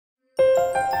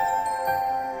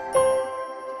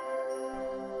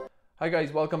Hi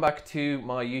guys, welcome back to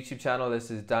my YouTube channel.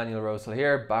 This is Daniel Rosehill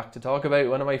here, back to talk about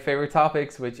one of my favorite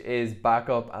topics, which is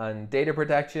backup and data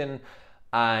protection,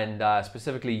 and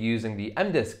specifically using the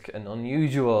MDisk, an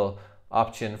unusual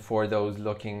option for those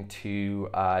looking to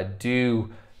do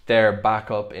their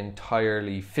backup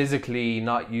entirely physically,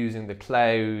 not using the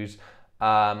cloud,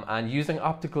 and using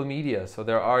optical media. So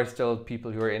there are still people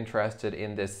who are interested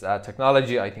in this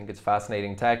technology. I think it's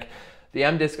fascinating tech. The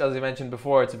MDisk, as I mentioned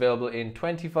before, it's available in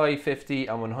 25, 50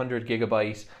 and 100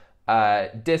 gigabyte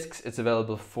discs. It's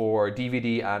available for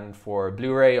DVD and for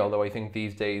Blu-ray, although I think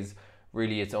these days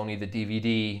really it's only the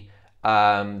DVD,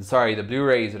 the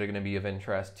Blu-rays that are going to be of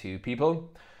interest to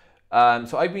people.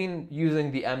 So I've been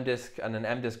using the MDisk and an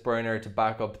MDisk burner to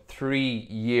back up 3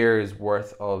 years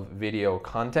worth of video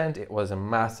content. It was a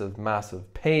massive,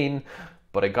 massive pain,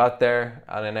 but I got there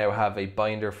and I now have a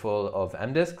binder full of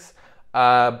MDisks.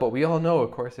 But we all know,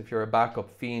 of course, if you're a backup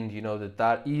fiend, you know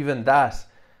that even that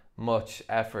much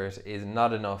effort is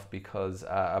not enough, because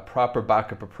a proper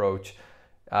backup approach,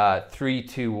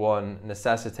 3-2-1,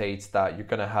 necessitates that you're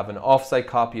going to have an offsite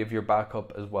copy of your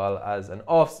backup as well as an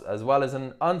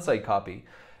onsite copy.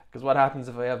 Because what happens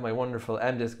if I have my wonderful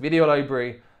MDisk video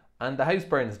library and the house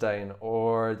burns down,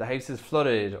 or the house is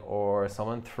flooded, or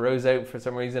someone throws out for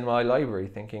some reason my library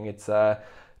thinking it's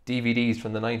DVDs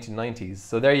from the 1990s.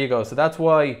 So there you go. So that's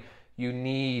why you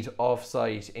need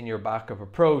offsite in your backup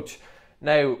approach.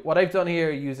 Now, what I've done here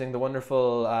using the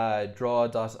wonderful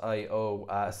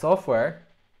draw.io software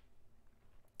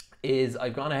is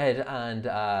I've gone ahead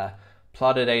and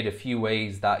plotted out a few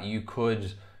ways that you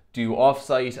could do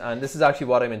offsite. And this is actually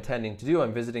what I'm intending to do.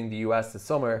 I'm visiting the US this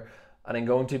summer, and I'm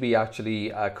going to be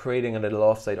actually creating a little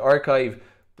offsite archive,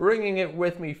 bringing it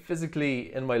with me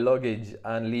physically in my luggage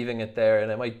and leaving it there.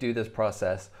 And I might do this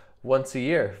process once a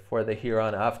year for the here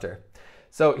on after.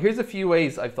 So here's a few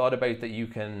ways I've thought about that you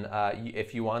can,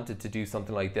 if you wanted to do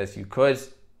something like this, you could.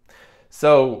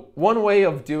 So one way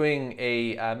of doing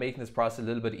making this process a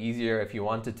little bit easier, if you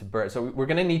wanted to burn, so we're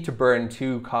going to need to burn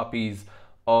 2 copies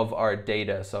of our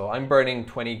data. So I'm burning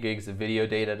 20 gigs of video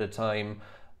data at a time.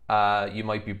 You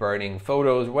might be burning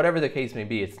photos, whatever the case may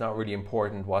be. It's not really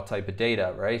important what type of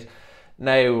data, right?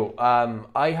 Now,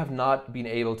 I have not been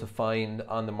able to find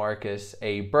on the market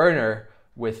a burner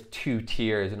with 2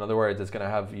 tiers. In other words, it's going to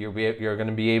have, you're going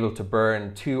to be able to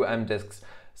burn 2 MDisks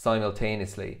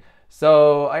simultaneously.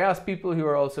 So I asked people who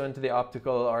are also into the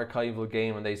optical archival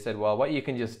game, and they said, well, what you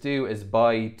can just do is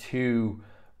buy 2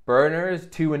 burners,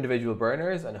 2 individual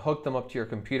burners, and hook them up to your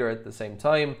computer at the same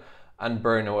time and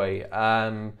burn away.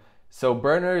 So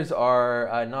burners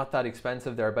are not that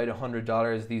expensive. They're about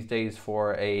 $100 these days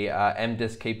for a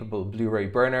MDisk capable Blu-ray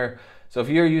burner. So if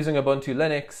you're using Ubuntu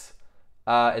Linux,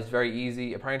 it's very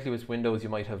easy. Apparently with Windows you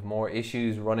might have more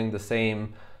issues running the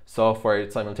same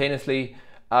software simultaneously.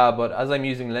 But as I'm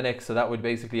using Linux, so that would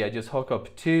basically, I just hook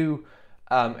up 2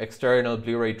 external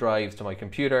Blu-ray drives to my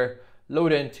computer,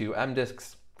 load into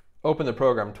MDisks, open the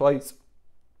program twice,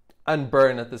 and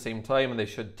burn at the same time, and they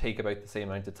should take about the same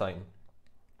amount of time.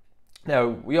 Now,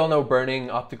 we all know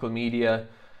burning optical media,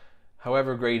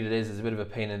 however great it is a bit of a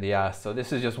pain in the ass. So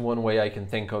this is just one way I can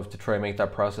think of to try and make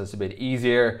that process a bit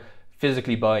easier,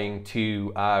 physically buying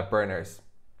 2 burners.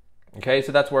 Okay,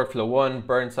 so that's workflow 1,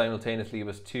 burn simultaneously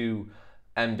with 2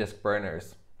 MDisk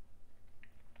burners.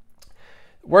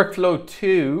 Workflow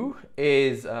 2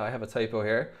 is, I have a typo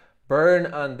here, burn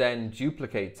and then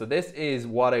duplicate. So this is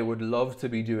what I would love to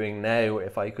be doing now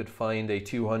if I could find a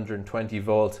 220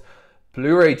 volt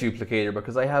Blu-ray duplicator,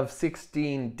 because I have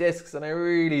 16 discs and I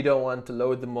really don't want to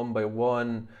load them one by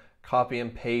one, copy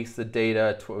and paste the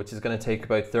data, which is going to take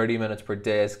about 30 minutes per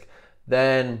disc,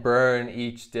 then burn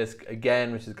each disc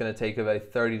again, which is going to take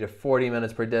about 30 to 40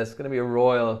 minutes per disc. It's going to be a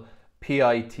royal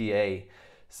PITA.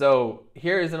 So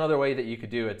here's another way that you could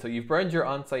do it. So you've burned your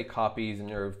on-site copies and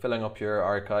you're filling up your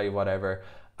archive, whatever.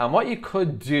 And what you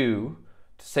could do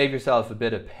to save yourself a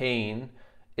bit of pain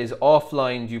is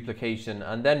offline duplication,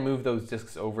 and then move those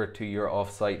discs over to your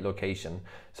offsite location.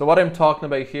 So what I'm talking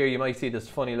about here, you might see this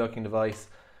funny looking device.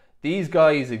 These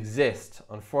guys exist.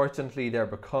 Unfortunately, they're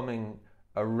becoming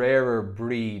a rarer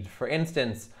breed. For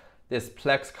instance, this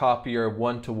Plex copier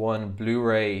 1-to-1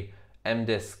 Blu-ray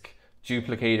MDisk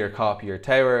duplicator copier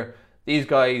tower. These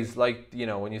guys, like, you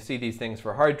know, when you see these things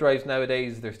for hard drives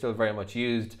nowadays, they're still very much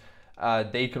used.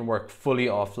 They can work fully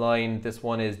offline. This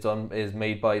one is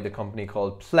made by the company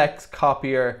called Plex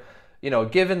Copier. You know,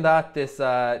 given that this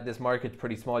market's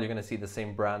pretty small, you're going to see the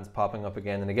same brands popping up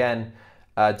again and again.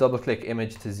 Double click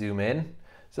image to zoom in.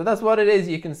 So that's what it is.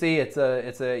 You can see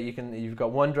you've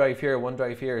got one drive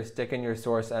here, stick in your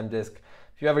source M disk.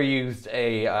 If you ever used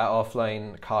a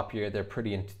offline copier, they're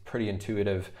pretty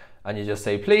intuitive, and you just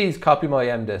say, please copy my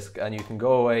M disk, and you can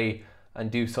go away and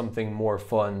do something more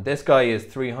fun. This guy is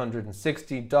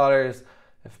 $360.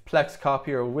 If Plex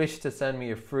Copier wish to send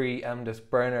me a free M disk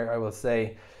burner, I will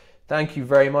say thank you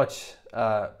very much,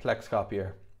 Plex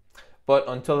Copier. But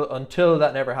until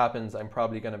that never happens, I'm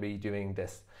probably going to be doing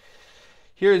this.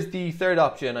 Here's the third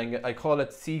option. I call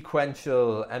it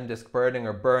sequential M disk burning,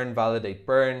 or burn, validate,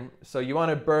 burn. So you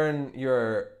want to burn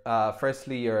your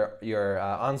firstly your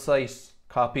on-site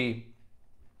copy,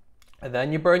 and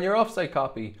then you burn your off-site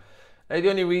copy. Now, the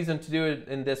only reason to do it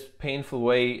in this painful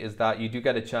way is that you do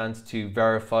get a chance to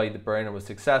verify the burner was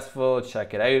successful,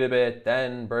 check it out a bit,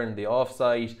 then burn the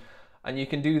offsite. And you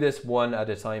can do this one at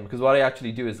a time, because what I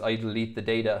actually do is I delete the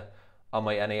data on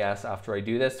my NAS after I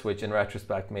do this, which in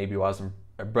retrospect maybe wasn't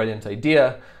a brilliant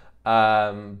idea.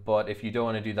 But if you don't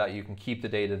want to do that, you can keep the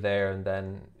data there and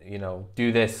then, you know,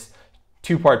 do this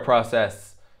two-part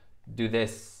process, do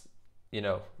this, you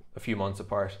know, a few months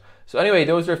apart. So anyway,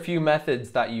 those are a few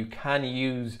methods that you can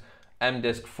use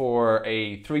MDisk for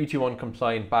a 3-2-1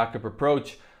 compliant backup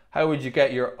approach. How would you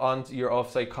get your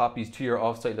offsite copies to your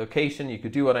offsite location? You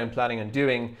could do what I'm planning on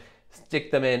doing,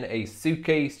 stick them in a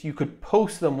suitcase. You could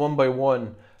post them one by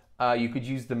one. You could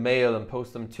use the mail and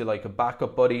post them to like a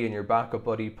backup buddy, and your backup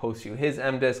buddy posts you his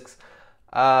MDisks.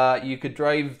 You could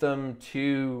drive them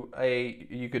to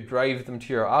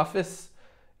your office.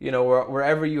 You know,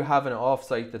 wherever you have an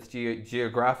offsite that's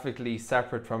geographically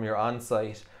separate from your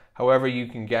onsite, however you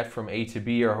can get from A to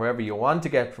B, or however you want to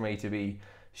get from A to B,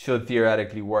 should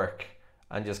theoretically work,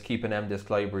 and just keep an MDisk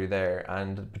library there.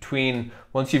 And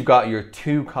once you've got your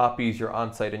two copies, your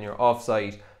onsite and your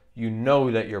offsite, you know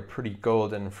that you're pretty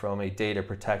golden from a data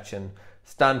protection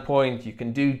standpoint. You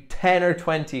can do 10 or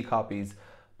 20 copies,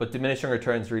 but diminishing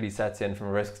returns really sets in from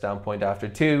a risk standpoint after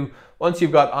 2. Once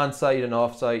you've got on-site and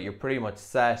off-site, you're pretty much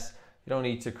set. You don't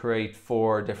need to create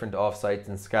 4 different off-sites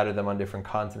and scatter them on different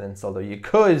continents, although you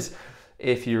could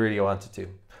if you really wanted to.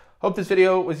 Hope this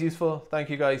video was useful. Thank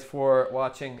you guys for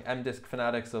watching. MDisk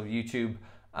Fanatics of YouTube,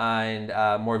 and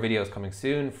more videos coming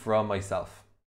soon from myself.